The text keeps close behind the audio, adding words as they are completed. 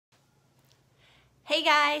Hey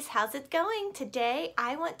guys, how's it going? Today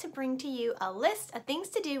I want to bring to you a list of things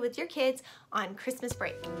to do with your kids on Christmas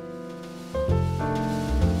break.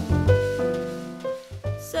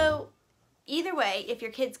 So either way, if your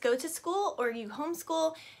kids go to school or you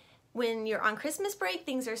homeschool, when you're on Christmas break,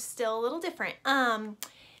 things are still a little different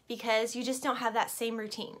because you just don't have that same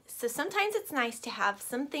routine. So sometimes it's nice to have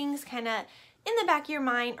some things kind of in the back of your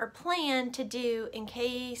mind or plan to do in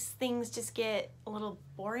case things just get a little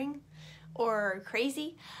boring or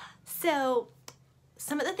crazy. So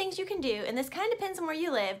some of the things you can do, and this kind of depends on where you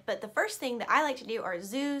live, but the first thing that I like to do are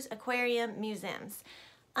zoos, aquarium, museums.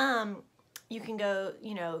 You can go,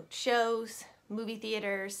 shows, movie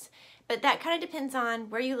theaters, but that kind of depends on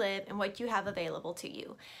where you live and what you have available to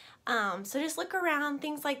you. So just look around,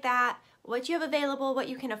 things like that, what you have available, what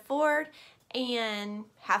you can afford, and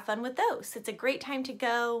have fun with those. It's a great time to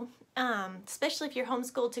go, especially if you're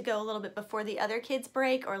homeschooled, to go a little bit before the other kids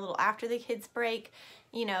break or a little after the kids break.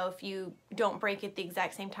 If you don't break at the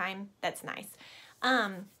exact same time, that's nice.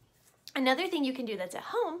 Another thing you can do that's at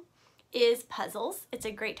home is puzzles. It's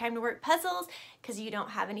a great time to work puzzles because you don't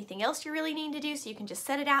have anything else you really need to do, so you can just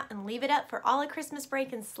set it out and leave it up for all of Christmas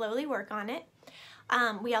break and slowly work on it.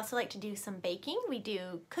 We also like to do some baking. We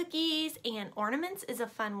do cookies, and ornaments is a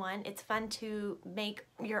fun one. It's fun to make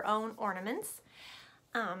your own ornaments.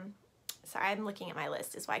 Sorry, I'm looking at my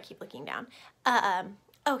list is why I keep looking down.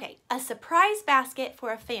 Okay, a surprise basket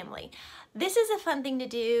for a family. This is a fun thing to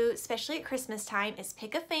do, especially at Christmas time, is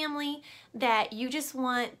pick a family that you just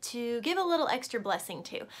want to give a little extra blessing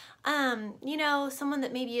to. Someone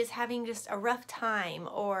that maybe is having just a rough time,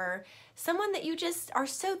 or someone that you just are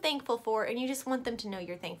so thankful for and you just want them to know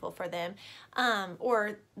you're thankful for them,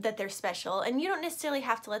 or that they're special, and you don't necessarily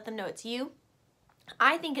have to let them know it's you.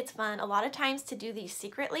 I think it's fun a lot of times to do these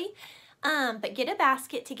secretly. But get a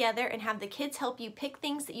basket together and have the kids help you pick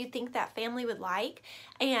things that you think that family would like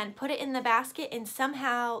and put it in the basket and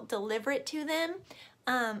somehow deliver it to them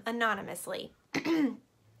anonymously.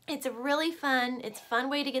 It's a really fun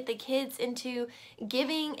way to get the kids into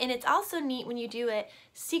giving, and it's also neat when you do it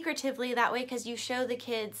secretively that way, because you show the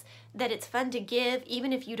kids that it's fun to give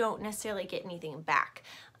even if you don't necessarily get anything back.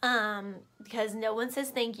 Because no one says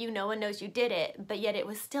thank you, no one knows you did it, but yet it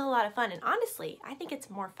was still a lot of fun. And honestly, I think it's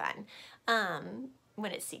more fun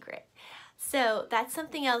when it's secret. So that's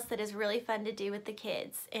something else that is really fun to do with the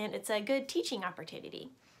kids, and it's a good teaching opportunity.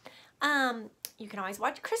 You can always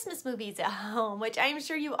watch Christmas movies at home, which I'm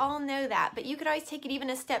sure you all know that, but you could always take it even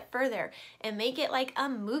a step further and make it like a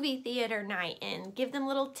movie theater night and give them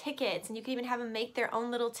little tickets, and you can even have them make their own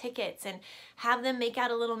little tickets and have them make out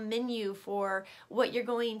a little menu for what you're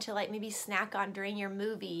going to like maybe snack on during your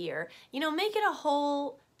movie, or make it a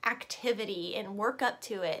whole activity and work up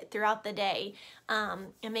to it throughout the day,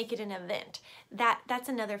 and make it an event. That's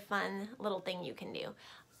another fun little thing you can do.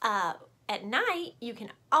 At night, you can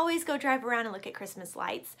always go drive around and look at Christmas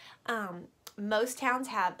lights. Most towns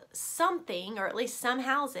have something, or at least some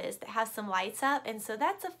houses, that have some lights up, and so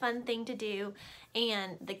that's a fun thing to do,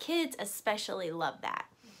 and the kids especially love that.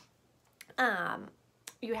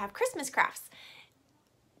 You have Christmas crafts.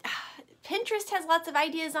 Pinterest has lots of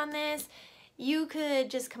ideas on this. You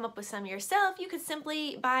could just come up with some yourself. You could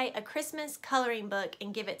simply buy a Christmas coloring book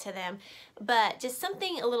and give it to them, but just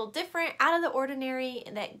something a little different, out of the ordinary,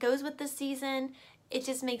 that goes with the season. It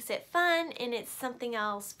just makes it fun, and it's something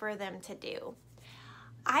else for them to do.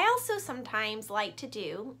 I also sometimes like to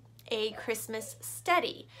do a Christmas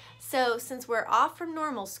study. So since we're off from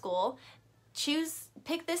normal school,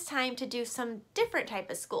 pick this time to do some different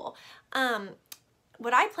type of school.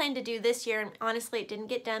 What I plan to do this year, and honestly it didn't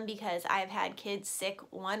get done because I've had kids sick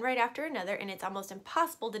one right after another, and it's almost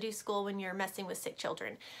impossible to do school when you're messing with sick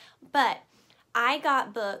children. But I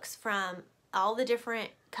got books from all the different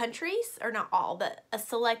countries, or not all, but a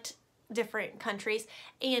select different countries,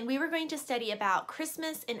 and we were going to study about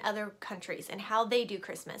Christmas in other countries and how they do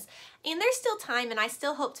Christmas. And there's still time, and I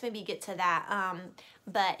still hope to maybe get to that,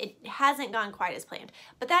 but it hasn't gone quite as planned.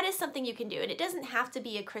 But that is something you can do, and it doesn't have to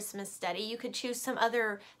be a Christmas study. You could choose some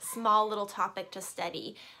other small little topic to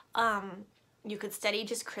study. You could study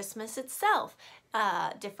just Christmas itself,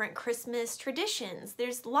 different Christmas traditions.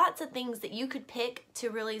 There's lots of things that you could pick to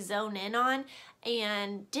really zone in on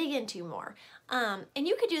and dig into more. And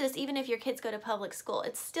you could do this even if your kids go to public school.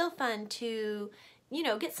 It's still fun to,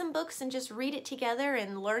 get some books and just read it together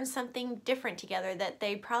and learn something different together that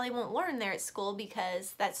they probably won't learn there at school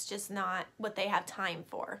because that's just not what they have time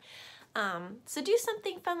for. So do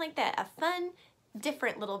something fun like that, a fun,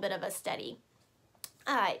 different little bit of a study.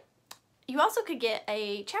 You also could get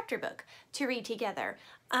a chapter book to read together.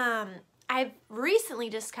 I've recently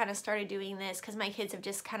just kind of started doing this because my kids have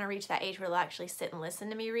just kind of reached that age where they'll actually sit and listen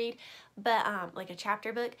to me read, but like a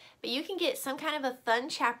chapter book. But you can get some kind of a fun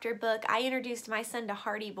chapter book. I introduced my son to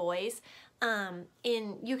Hardy Boys, and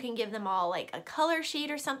you can give them all like a color sheet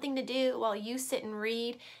or something to do while you sit and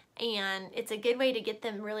read. And it's a good way to get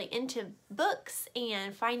them really into books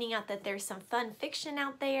and finding out that there's some fun fiction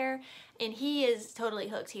out there. And he is totally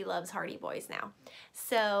hooked. He loves Hardy Boys now.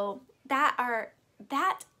 So that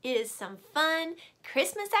is some fun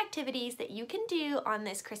Christmas activities that you can do on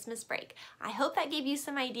this Christmas break. I hope that gave you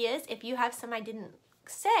some ideas. If you have some I didn't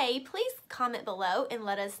say, please comment below and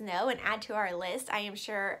let us know and add to our list. I am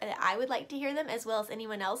sure that I would like to hear them, as well as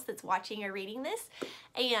anyone else that's watching or reading this.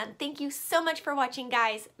 And thank you so much for watching,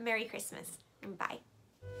 guys. Merry Christmas. Bye.